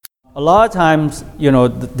A lot of times,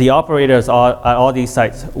 the operators at all these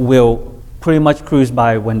sites will pretty much cruise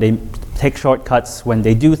by when they take shortcuts, when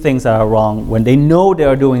they do things that are wrong, when they know they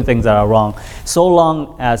are doing things that are wrong, so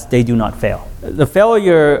long as they do not fail. The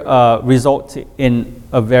failure results in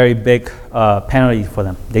a very big penalty for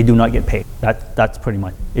them. They do not get paid. That's pretty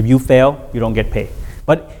much. If you fail, you don't get paid.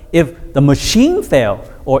 But if the machine fail,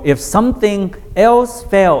 or if something else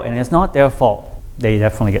fail and it's not their fault, they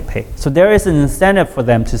definitely get paid. So there is an incentive for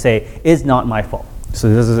them to say, it's not my fault.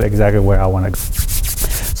 So this is exactly where I want to go.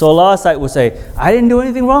 So a lot of sites will say, I didn't do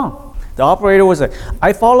anything wrong. The operator will say,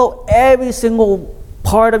 I follow every single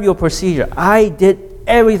part of your procedure. I did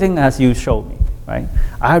everything as you showed me, right?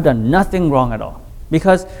 I have done nothing wrong at all.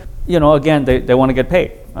 Because, again, they want to get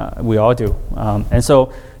paid. We all do. And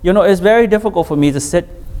so, it's very difficult for me to sit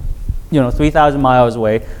 3,000 miles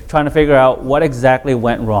away trying to figure out what exactly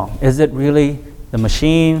went wrong. Is it really the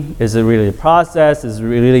machine? Is it really the process? Is it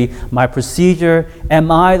really my procedure?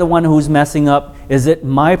 Am I the one who's messing up? Is it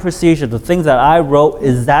my procedure? The things that I wrote,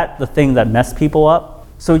 is that the thing that messed people up?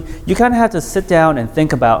 So you kind of have to sit down and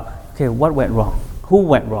think about, okay, what went wrong? Who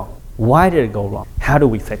went wrong? Why did it go wrong? How do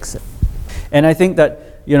we fix it? And I think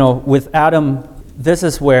that, with Adam, this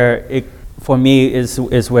is where it, for me,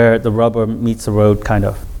 is where the rubber meets the road, kind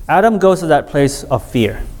of. Adam goes to that place of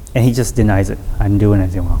fear, and he just denies it. I didn't do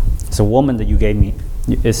anything wrong. It's a woman that you gave me.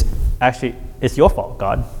 It's your fault,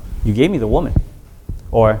 God. You gave me the woman.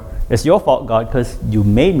 Or it's your fault, God, because you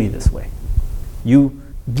made me this way. You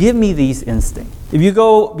give me these instincts. If you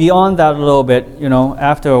go beyond that a little bit,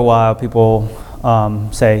 after a while, people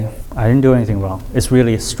say, I didn't do anything wrong. It's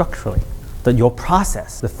really structurally. That your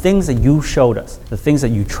process, the things that you showed us, the things that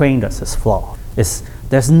you trained us is flawed.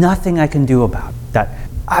 There's nothing I can do about it. That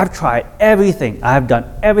I've tried everything. I've done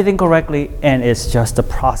everything correctly, and it's just a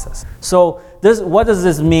process. So what does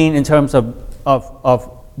this mean in terms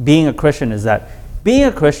of being a Christian is that being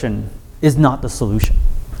a Christian is not the solution.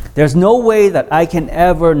 There's no way that I can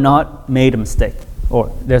ever not make a mistake,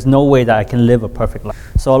 or there's no way that I can live a perfect life.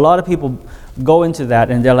 So a lot of people go into that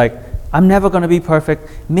and they're like, I'm never going to be perfect.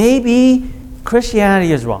 Maybe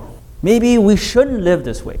Christianity is wrong. Maybe we shouldn't live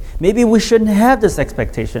this way. Maybe we shouldn't have this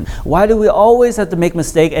expectation. Why do we always have to make a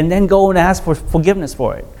mistake and then go and ask for forgiveness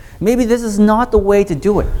for it? Maybe this is not the way to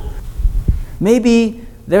do it. Maybe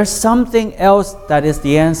there's something else that is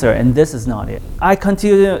the answer, and this is not it. I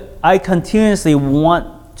continuously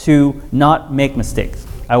want to not make mistakes.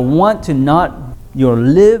 I want to not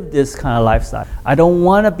live this kind of lifestyle. I don't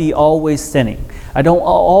want to be always sinning. I don't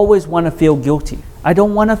always want to feel guilty. I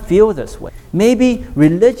don't want to feel this way. Maybe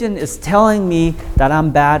religion is telling me that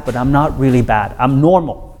I'm bad, but I'm not really bad. I'm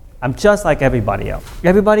normal. I'm just like everybody else.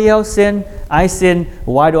 Everybody else sin, I sin.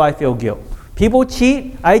 Why do I feel guilt? People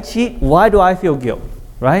cheat, I cheat. Why do I feel guilt?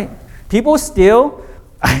 Right? People steal,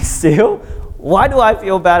 I steal. Why do I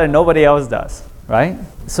feel bad and nobody else does? Right?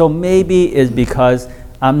 So maybe it's because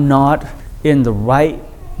I'm not in the right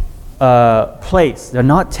place. They're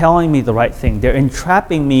not telling me the right thing. They're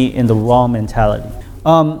entrapping me in the wrong mentality.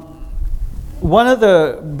 One of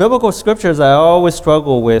the biblical scriptures I always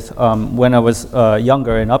struggle with when I was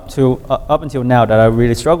younger and up until now that I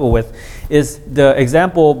really struggle with is the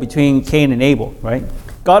example between Cain and Abel, right?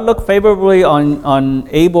 God looked favorably on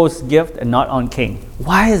Abel's gift and not on Cain.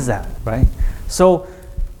 Why is that, right? So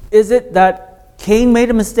is it that Cain made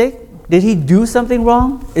a mistake? Did he do something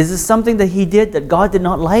wrong? Is this something that he did that God did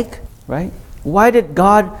not like, right? Why did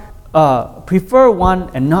God prefer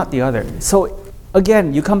one and not the other? So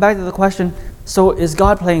again, you come back to the question, so is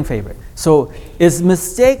God playing favorite? So is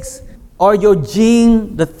mistakes or your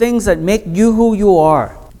gene, the things that make you who you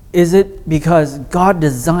are, is it because God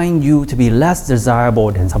designed you to be less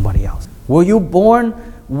desirable than somebody else? Were you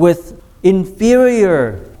born with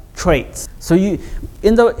inferior traits? So you,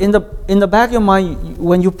 in the back of your mind,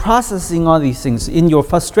 when you're processing all these things, in your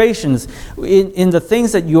frustrations, in the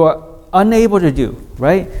things that you are unable to do,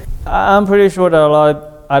 right? I'm pretty sure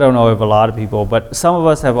that I don't know if a lot of people, but some of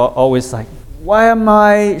us have always like, why am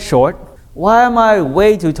I short? Why am I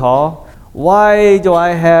way too tall? Why do I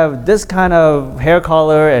have this kind of hair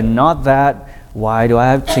color and not that? Why do I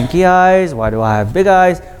have chinky eyes? Why do I have big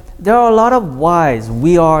eyes? There are a lot of whys.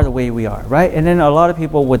 We are the way we are, right? And then a lot of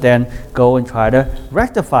people would then go and try to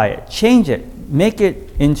rectify it, change it, make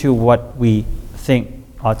it into what we think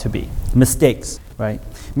ought to be. Mistakes, right?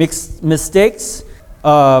 Mistakes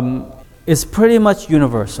is pretty much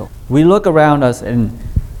universal. We look around us, and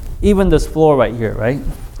even this floor right here, right?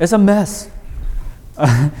 It's a mess.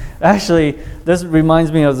 Actually, this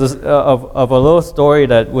reminds me of a little story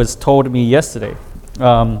that was told to me yesterday.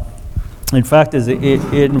 In fact,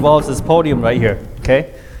 it involves this podium right here,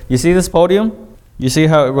 okay? You see this podium? You see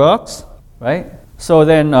how it rocks, right? So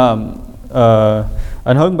then, and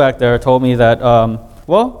Hung back there told me that,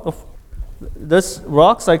 this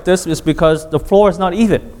rocks like this is because the floor is not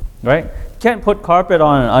even, right? Can't put carpet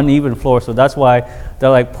on an uneven floor, so that's why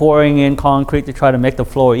they're like pouring in concrete to try to make the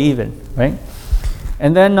floor even, right?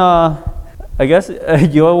 And then I guess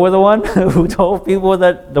you were the one who told people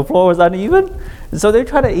that the floor was uneven. And so they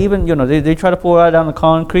try to even, they try to pour out down the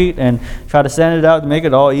concrete and try to sand it out to make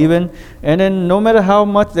it all even. And then no matter how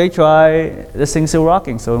much they try, this thing's still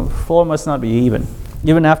rocking. So the floor must not be even.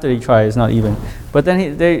 Even after they try, it's not even. But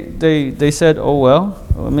then they said, oh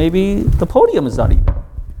well, maybe the podium is not even.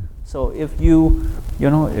 So if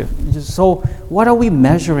so what are we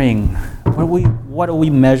measuring? What are we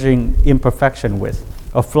measuring imperfection with?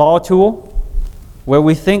 A flaw tool, where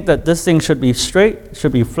we think that this thing should be straight, it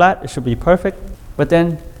should be flat, it should be perfect, but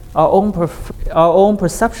then our own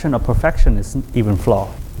perception of perfection is even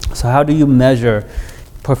flawed. So how do you measure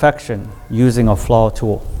perfection using a flaw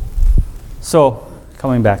tool? So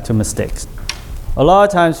coming back to mistakes. A lot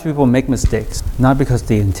of times people make mistakes, not because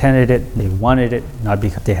they intended it, they wanted it, not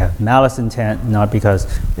because they have malice intent, not because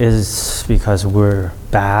it's because we're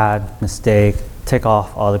bad, mistake, tick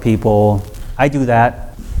off other people. I do that.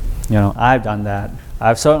 I've done that.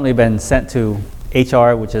 I've certainly been sent to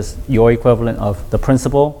HR, which is your equivalent of the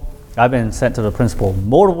principal. I've been sent to the principal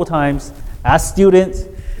multiple times as student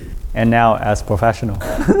and now as professional.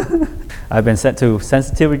 I've been sent to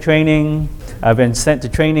sensitivity training. I've been sent to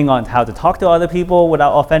training on how to talk to other people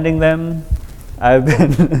without offending them. I've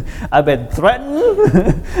been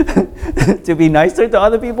threatened to be nicer to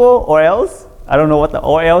other people, or else. I don't know what the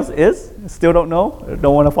or else is. Still don't know.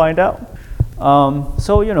 Don't want to find out.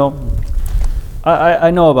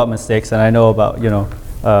 I know about mistakes, and I know about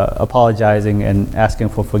apologizing and asking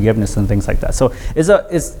for forgiveness and things like that. So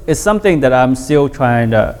it's something that I'm still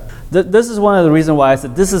trying to. This is one of the reasons why I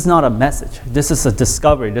said this is not a message. This is a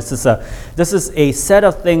discovery. This is a set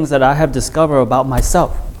of things that I have discovered about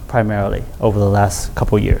myself primarily over the last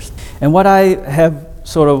couple years. And what I have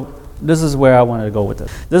this is where I wanted to go with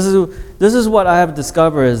this. This is what I have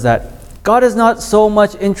discovered is that God is not so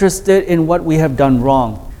much interested in what we have done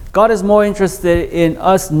wrong. God is more interested in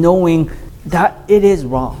us knowing that it is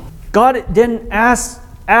wrong. God didn't ask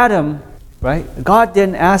Adam, right? God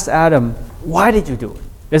didn't ask Adam, why did you do it?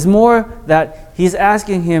 It's more that he's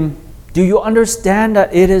asking him, do you understand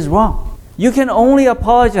that it is wrong? You can only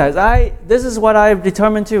apologize. This is what I've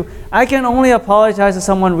determined too. I can only apologize to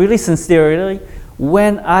someone really sincerely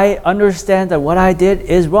when I understand that what I did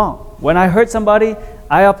is wrong. When I hurt somebody,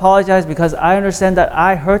 I apologize because I understand that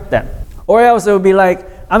I hurt them. Or else it would be like,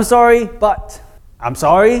 I'm sorry, but. I'm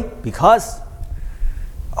sorry because.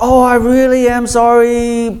 Oh, I really am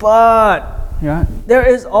sorry, but. Yeah. There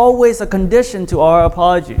is always a condition to our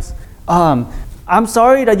apologies. I'm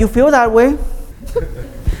sorry that you feel that way.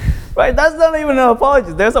 Right? That's not even an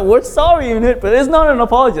apology. There's a word sorry in it, but it's not an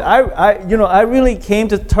apology. I really came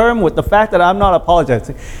to terms with the fact that I'm not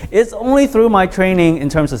apologizing. It's only through my training in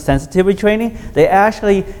terms of sensitivity training, they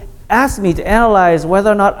actually asked me to analyze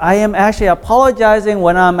whether or not I am actually apologizing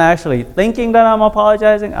when I'm actually thinking that I'm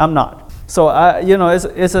apologizing. I'm not. So,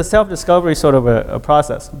 it's a self-discovery sort of a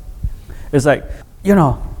process. It's like,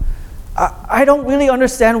 I don't really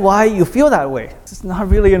understand why you feel that way. It's not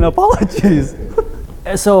really an apology.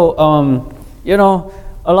 So,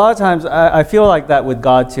 a lot of times I feel like that with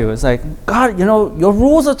God too. It's like, God, your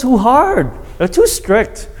rules are too hard. They're too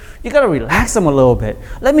strict. You got to relax them a little bit.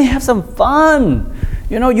 Let me have some fun.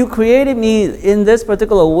 You created me in this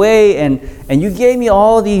particular way and you gave me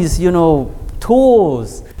all these,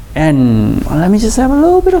 tools. And let me just have a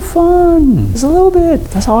little bit of fun. Just a little bit.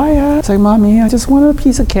 That's all I ask. It's like, Mommy, I just want a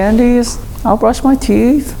piece of candies. I'll brush my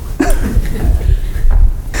teeth.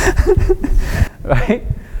 Right?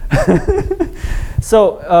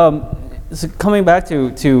 So coming back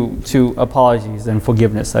to apologies and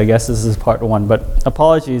forgiveness, I guess this is part one. But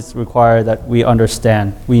apologies require that we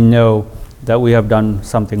understand, we know that we have done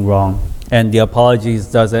something wrong. And the apologies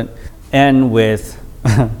doesn't end with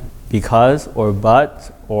because or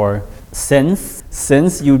but or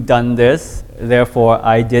since you've done this, therefore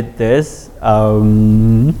I did this.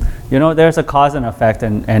 There's a cause and effect,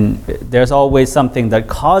 and there's always something that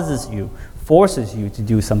forces you to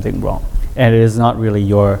do something wrong. And it is not really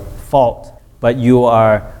your fault, but you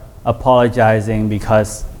are apologizing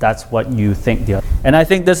because that's what you think. And I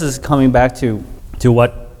think this is coming back to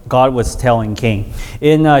what God was telling Cain.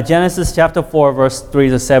 In Genesis chapter 4, verse 3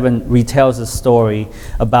 to 7, retells a story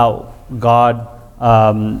about God,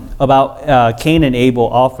 about Cain and Abel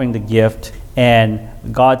offering the gift. And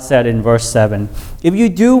God said in verse 7, if you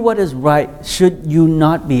do what is right, should you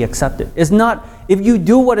not be accepted? It's if you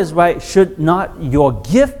do what is right, should not your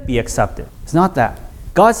gift be accepted? It's not that.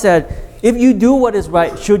 God said, if you do what is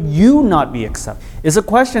right, should you not be accepted? It's a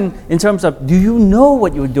question in terms of, do you know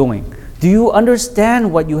what you're doing? Do you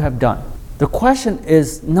understand what you have done? The question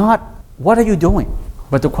is not, what are you doing?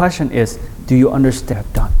 But the question is, do you understand what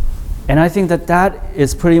you've done? And I think that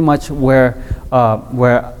is pretty much where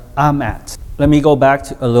I'm at. Let me go back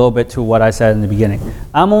a little bit to what I said in the beginning.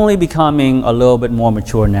 I'm only becoming a little bit more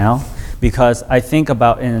mature now because I think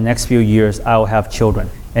about in the next few years, I will have children.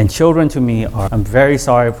 And children to me are, I'm very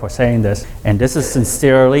sorry for saying this, and this is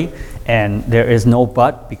sincerely, and there is no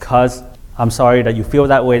but, because I'm sorry that you feel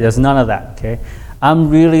that way. There's none of that, okay?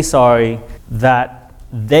 I'm really sorry that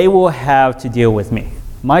they will have to deal with me.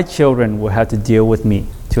 My children will have to deal with me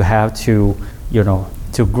to have to,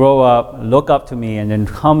 to grow up, look up to me, and then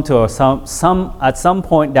come to at some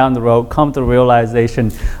point down the road, come to the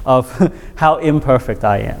realization of how imperfect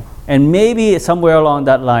I am. And maybe somewhere along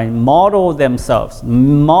that line, model themselves,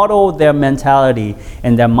 model their mentality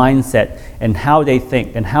and their mindset and how they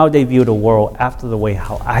think and how they view the world after the way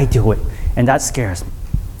how I do it. And that scares me.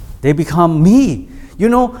 They become me.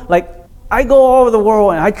 Like I go all over the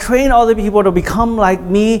world and I train other people to become like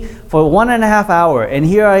me for 1.5 hours. And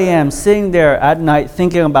here I am sitting there at night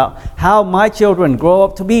thinking about how my children grow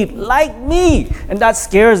up to be like me. And that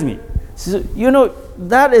scares me. So,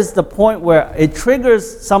 that is the point where it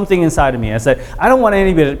triggers something inside of me. I said, I don't want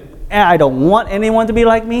anyone to be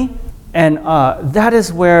like me. And that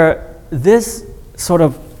is where this sort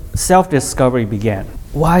of self-discovery began.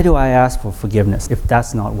 Why do I ask for forgiveness if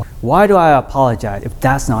that's not what? Why do I apologize if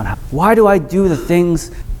that's not how? Why do I do the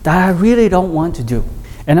things that I really don't want to do?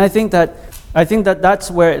 And I think that that's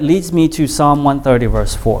where it leads me to Psalm 130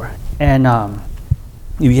 verse 4. And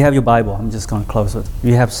if you have your Bible, I'm just going to close it. If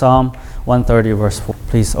you have Psalm 130 verse 4,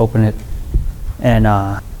 please open it. And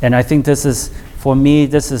I think this is, for me,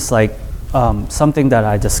 this is like something that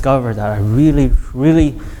I discovered that I really,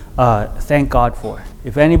 really thank God for.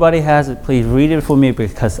 If anybody has it, please read it for me,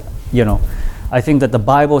 because, I think that the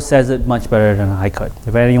Bible says it much better than I could.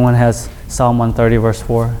 If anyone has Psalm 130 verse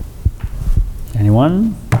 4.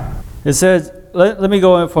 Anyone? It says, let me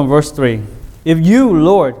go from verse 3. If you,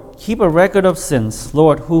 Lord, keep a record of sins,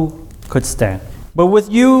 Lord, who could stand? But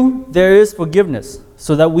with you there is forgiveness,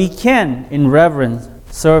 so that we can, in reverence,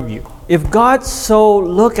 serve you. If God so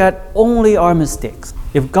look at only our mistakes,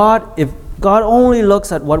 if God only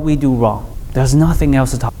looks at what we do wrong, there's nothing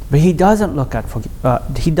else to talk. But He doesn't look at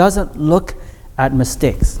He doesn't look at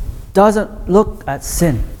mistakes, doesn't look at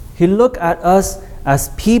sin. He look at us as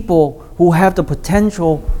people who have the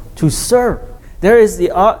potential to serve. There is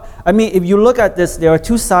if you look at this, there are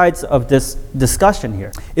two sides of this discussion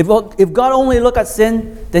here. If God only look at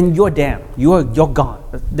sin, then you're damned. You're gone.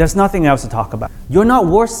 There's nothing else to talk about. You're not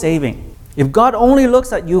worth saving. If God only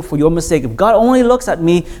looks at you for your mistake, if God only looks at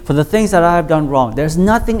me for the things that I have done wrong, there's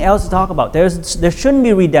nothing else to talk about. There shouldn't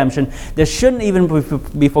be redemption. There shouldn't even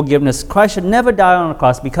be forgiveness. Christ should never die on the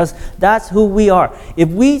cross, because that's who we are. If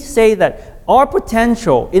we say that our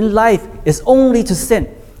potential in life is only to sin,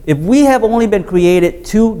 if we have only been created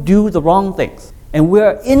to do the wrong things, and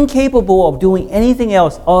we're incapable of doing anything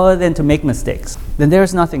else other than to make mistakes, then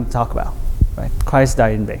there's nothing to talk about. Right? Christ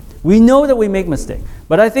died in vain. We know that we make mistakes,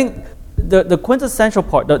 but I think the quintessential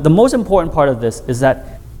part, the most important part of this is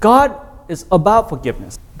that God is about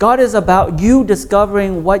forgiveness. God is about you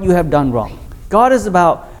discovering what you have done wrong. God is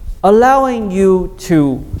about allowing you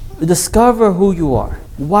to discover who you are,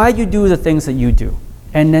 why you do the things that you do,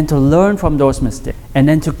 and then to learn from those mistakes, and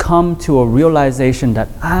then to come to a realization that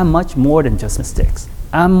I'm much more than just mistakes.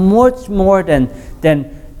 I'm much more than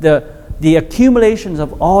the accumulations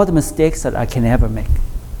of all the mistakes that I can ever make.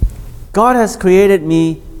 God has created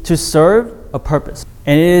me to serve a purpose,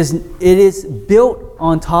 and it is built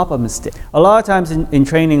on top of mistakes. A lot of times in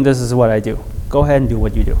training, this is what I do. Go ahead and do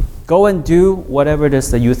what you do. Go and do whatever it is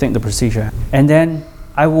that you think the procedure, and then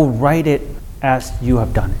I will write it as you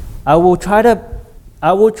have done it. I will try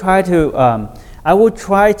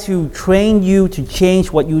to train you to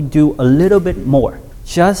change what you do a little bit more,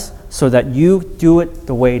 just so that you do it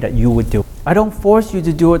the way that you would do it. I don't force you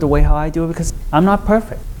to do it the way how I do it, because I'm not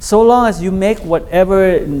perfect. So long as you make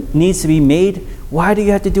whatever needs to be made, why do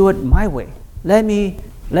you have to do it my way? Let me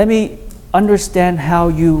understand how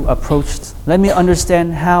you approach this. Let me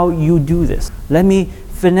understand how you do this. Let me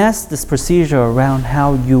finesse this procedure around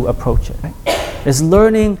how you approach it. Right? It's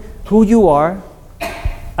learning who you are,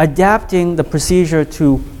 adapting the procedure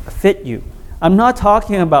to fit you. I'm not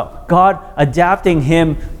talking about God adapting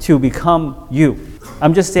Him to become you.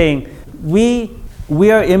 I'm just saying we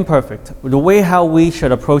are imperfect. The way how we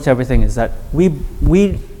should approach everything is that we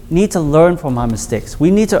need to learn from our mistakes.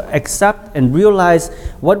 We need to accept and realize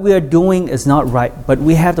what we are doing is not right, but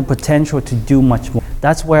we have the potential to do much more.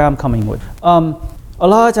 That's where I'm coming with. A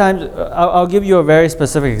lot of times, I'll give you a very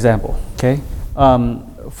specific example, okay?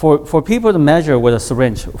 For people to measure with a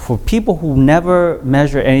syringe, for people who never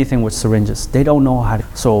measure anything with syringes, they don't know how to.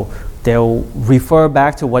 So they'll refer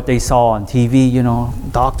back to what they saw on TV,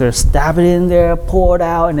 doctors stab it in there, pour it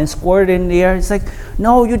out, and then squirt it in the air. It's like,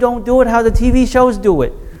 no, you don't do it how the TV shows do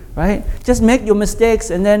it, right? Just make your mistakes,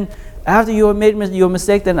 and then after you have made your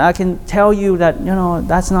mistake, then I can tell you that,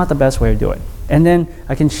 that's not the best way to do it. And then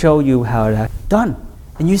I can show you how that's done.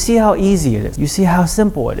 And you see how easy it is. You see how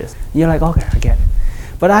simple it is. You're like, okay, I get it.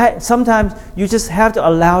 But sometimes you just have to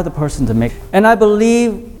allow the person to make. And I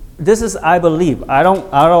believe, I believe. I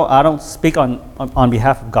don't speak on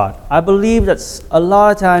behalf of God. I believe that a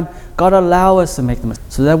lot of time God allows us to make the mistake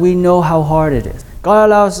so that we know how hard it is. God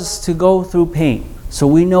allows us to go through pain so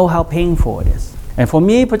we know how painful it is. And for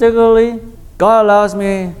me particularly, God allows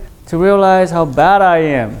me to realize how bad I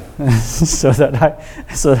am so that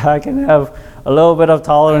I can have a little bit of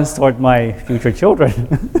tolerance toward my future children.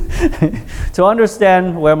 To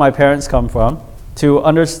understand where my parents come from, to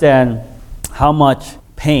understand how much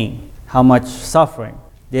pain, how much suffering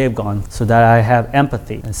they've gone, so that I have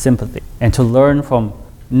empathy and sympathy, and to learn from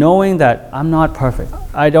knowing that I'm not perfect.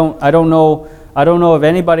 I don't know if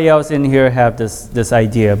anybody else in here have this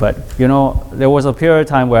idea, but there was a period of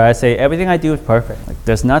time where I say everything I do is perfect. Like,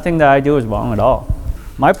 there's nothing that I do is wrong at all.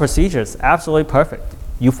 My procedure is absolutely perfect.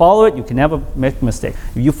 You follow it, you can never make a mistake.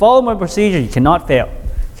 If you follow my procedure, you cannot fail.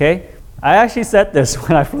 Okay? I actually said this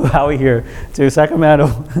when I flew out here to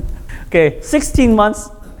Sacramento. Okay, 16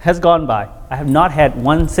 months has gone by. I have not had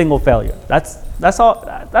one single failure. That's all.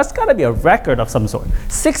 That's got to be a record of some sort.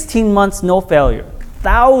 16 months, no failure.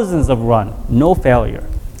 Thousands of run, no failure.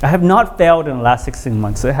 I have not failed in the last 16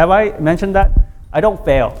 months. Have I mentioned that? I don't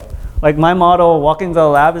fail. Like my motto walking to the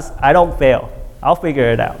lab is, I don't fail. I'll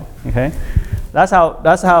figure it out. Okay? That's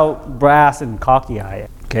how brass and cocky I am.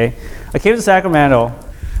 Okay, I came to Sacramento,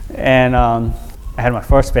 and I had my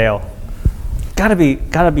first fail. Gotta be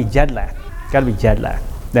jet lag.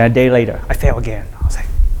 Then a day later, I fail again. I was like,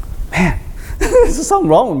 man, there's something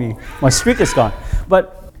wrong with me. My streak is gone.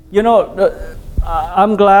 But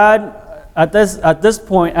I'm glad at this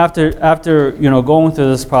point after going through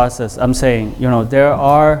this process, I'm saying there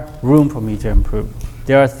are room for me to improve.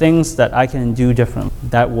 There are things that I can do differently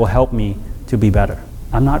that will help me to be better.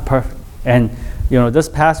 I'm not perfect. And this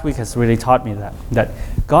past week has really taught me that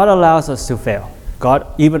God allows us to fail. God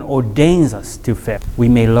even ordains us to fail. We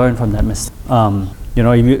may learn from that mistake.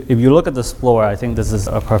 If you look at this floor, I think this is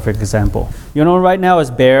a perfect example. Right now it's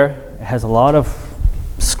bare. It has a lot of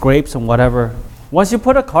scrapes and whatever. Once you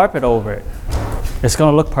put a carpet over it, it's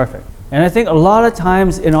going to look perfect. And I think a lot of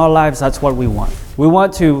times in our lives, that's what we want. We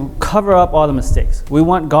want to cover up all the mistakes. We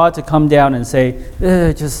want God to come down and say,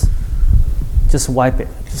 just wipe it,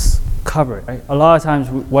 just cover it. Right? A lot of times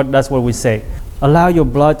that's what we say. Allow your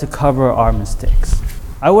blood to cover our mistakes.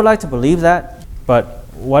 I would like to believe that, but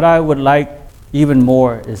what I would like even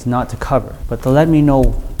more is not to cover, but to let me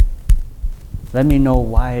know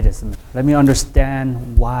why it is. Let me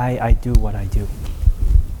understand why I do what I do,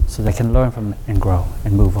 so they can learn from it and grow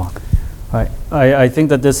and move on. Right? I think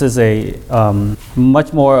that this is a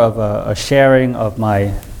much more of a sharing of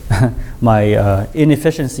my my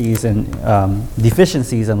inefficiencies and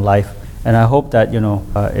deficiencies in life, and I hope that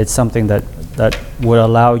it's something that would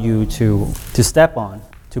allow you to step on,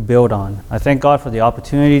 to build on. I thank God for the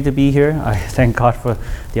opportunity to be here. I thank God for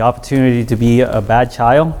the opportunity to be a bad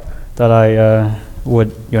child, that I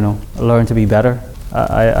would learn to be better.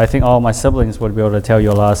 I think all my siblings would be able to tell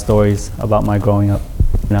you a lot of stories about my growing up.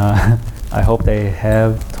 And, I hope they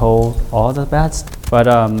have told all the bad stuff. But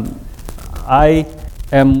I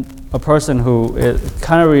am a person who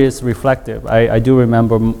kind of is reflective. I do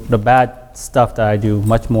remember the bad stuff that I do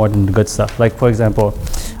much more than the good stuff. Like, for example,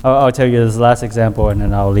 I'll tell you this last example and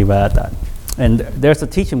then I'll leave it at that. And there's a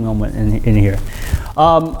teaching moment in here.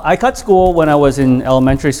 I cut school when I was in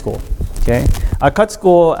elementary school. Okay, I cut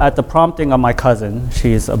school at the prompting of my cousin.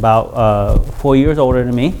 She's about 4 years older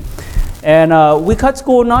than me. And we cut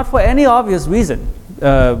school not for any obvious reason.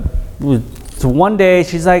 So one day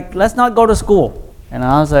she's like, let's not go to school. And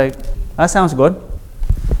I was like, that sounds good.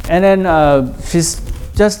 And then she's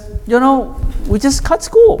just, we just cut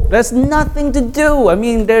school. There's nothing to do. I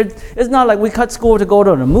mean, it's not like we cut school to go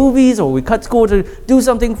to the movies or we cut school to do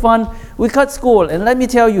something fun. We cut school, and let me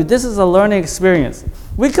tell you, this is a learning experience.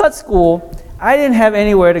 We cut school. I didn't have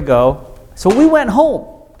anywhere to go, so we went home.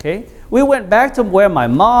 Okay, We went back to where my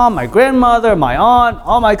mom, my grandmother, my aunt,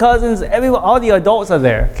 all my cousins, everyone, all the adults are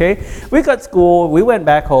there, okay? We cut school, we went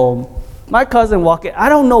back home. My cousin walked in, I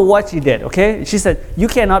don't know what she did, okay? She said, you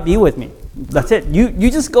cannot be with me. That's it.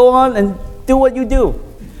 You just go on and do what you do.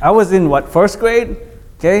 I was in what, first grade?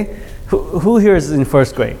 Okay? Who here is in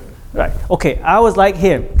first grade? Right. Okay, I was like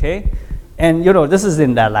him, okay? And you know, this is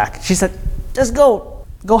in that lack. She said, just go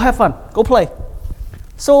have fun, go play.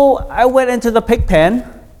 So I went into the pig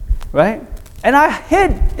pen, right? And I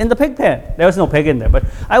hid in the pig pen. There was no pig in there, but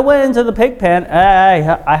I went into the pig pen and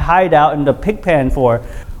I hide out in the pig pen for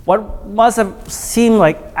what must have seemed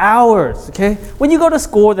like hours, okay? When you go to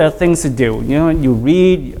school, there are things to do. You know, you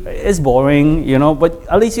read, it's boring, you know, but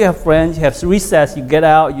at least you have friends, you have recess, you get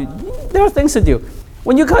out, there are things to do.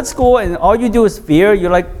 When you cut school and all you do is fear, you're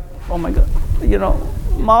like, oh my God, you know,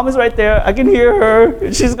 mom is right there, I can hear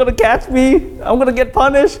her, she's gonna catch me, I'm gonna get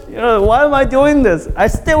punished, you know, why am I doing this? I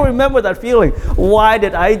still remember that feeling. Why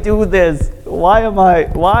did I do this?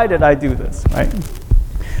 Why did I do this, right?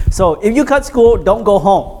 So if you cut school, don't go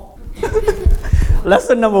home.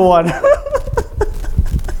 Lesson number 1.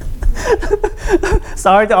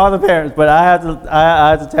 Sorry to all the parents, but I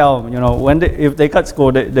had to tell them, you know, if they cut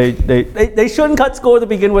school, they shouldn't cut school to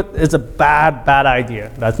begin with. It's a bad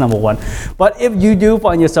idea. That's number 1. But if you do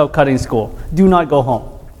find yourself cutting school, do not go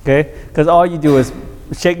home, okay? Because all you do is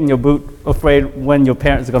shaking your boot, afraid when your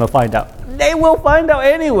parents are going to find out. They will find out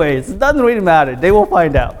anyways. It doesn't really matter. They will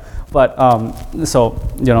find out. But so,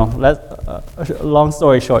 you know, long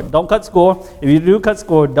story short, don't cut school. If you do cut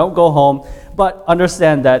school, don't go home. But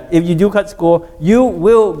understand that if you do cut school, you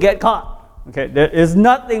will get caught. Okay, there is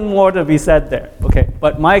nothing more to be said there. Okay,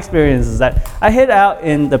 but my experience is that I hid out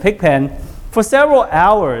in the pig pen for several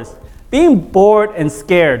hours, being bored and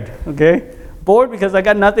scared. Okay, bored because I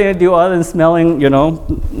got nothing to do other than smelling, you know,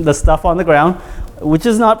 the stuff on the ground, which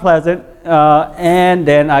is not pleasant. And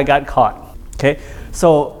then I got caught. Okay,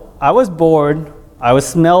 so I was bored, I was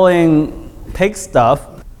smelling pig stuff,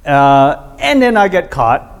 and then I get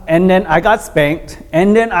caught, and then I got spanked,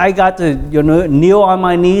 and then I got to, you know, kneel on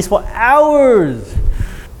my knees for hours.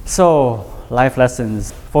 So, life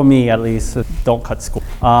lessons, for me at least, don't cut school.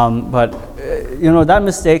 But, you know, that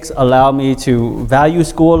mistakes allow me to value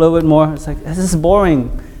school a little bit more. It's like, this is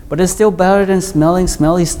boring, but it's still better than smelling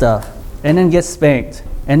smelly stuff, and then get spanked,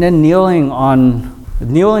 and then kneeling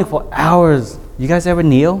for hours. You guys ever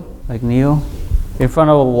kneel? Like kneel in front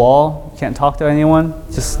of a wall, can't talk to anyone,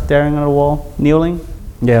 just staring at a wall, kneeling?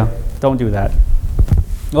 Yeah, don't do that.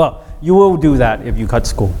 Well, you will do that if you cut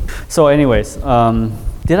school. So anyways,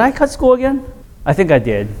 did I cut school again? I think I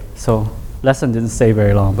did. So lesson didn't stay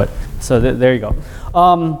very long, but so there you go.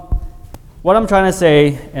 What I'm trying to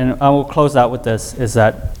say, and I will close out with this, is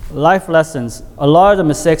that life lessons, a lot of the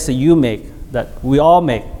mistakes that you make, that we all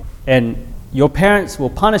make, and your parents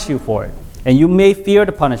will punish you for it. And you may fear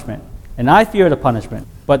the punishment, and I fear the punishment,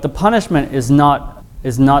 but the punishment is not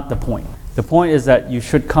the point. The point is that you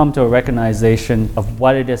should come to a recognition of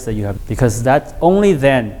what it is that you have, because that's only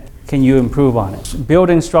then can you improve on it.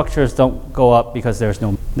 Building structures don't go up because there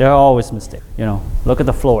are always mistakes. You know, look at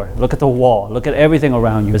the floor, look at the wall, look at everything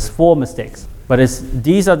around you. It's full of mistakes. But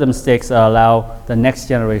these are the mistakes that allow the next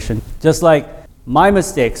generation, just like my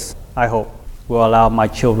mistakes, I hope, will allow my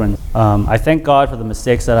children. I thank God for the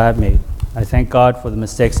mistakes that I have made. I thank God for the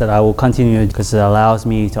mistakes that I will continue, because it allows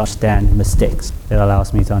me to understand mistakes. It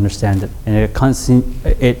allows me to understand it. And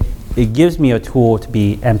it gives me a tool to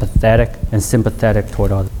be empathetic and sympathetic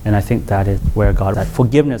toward others. And I think that is where that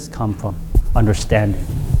forgiveness comes from, understanding.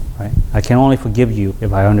 Right? I can only forgive you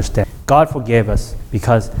if I understand. God forgave us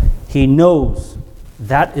because He knows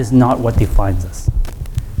that is not what defines us.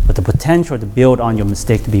 But the potential to build on your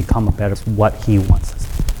mistake to become a better is what He wants us.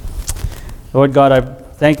 Lord God, I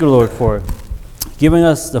thank you, Lord, for giving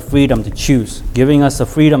us the freedom to choose, giving us the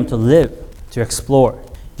freedom to live, to explore.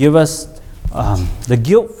 Give us the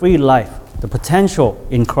guilt-free life, the potential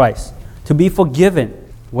in Christ, to be forgiven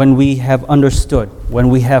when we have understood, when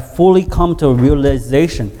we have fully come to a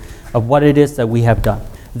realization of what it is that we have done.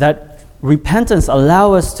 That repentance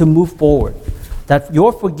allow us to move forward. That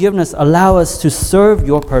your forgiveness allow us to serve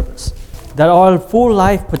your purpose. That our full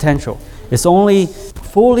life potential is only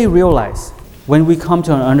fully realized when we come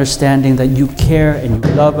to an understanding that you care and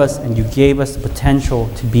you love us and you gave us the potential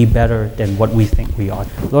to be better than what we think we are.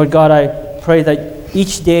 Lord God, I pray that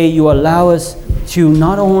each day you allow us to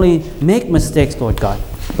not only make mistakes, Lord God,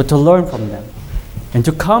 but to learn from them. And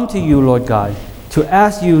to come to you, Lord God, to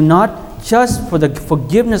ask you not just for the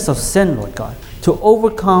forgiveness of sin, Lord God, to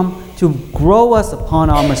overcome, to grow us upon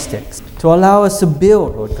our mistakes, to allow us to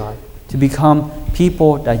build, Lord God, to become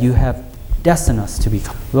people that you have destined us to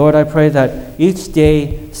become. Lord, I pray that each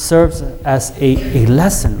day serves as a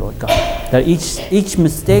lesson, Lord God. That each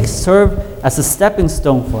mistake serve as a stepping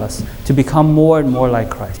stone for us to become more and more like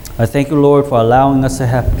Christ. I thank you, Lord, for allowing us to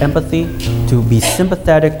have empathy, to be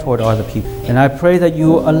sympathetic toward other people. And I pray that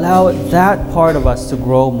you allow that part of us to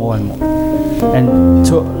grow more and more. And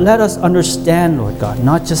to let us understand, Lord God,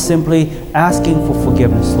 not just simply asking for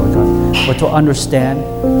forgiveness, Lord God, but to understand,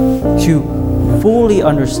 to fully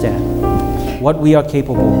understand what we are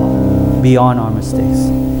capable of beyond our mistakes.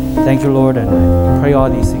 Thank you, Lord, and I pray all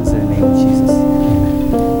these things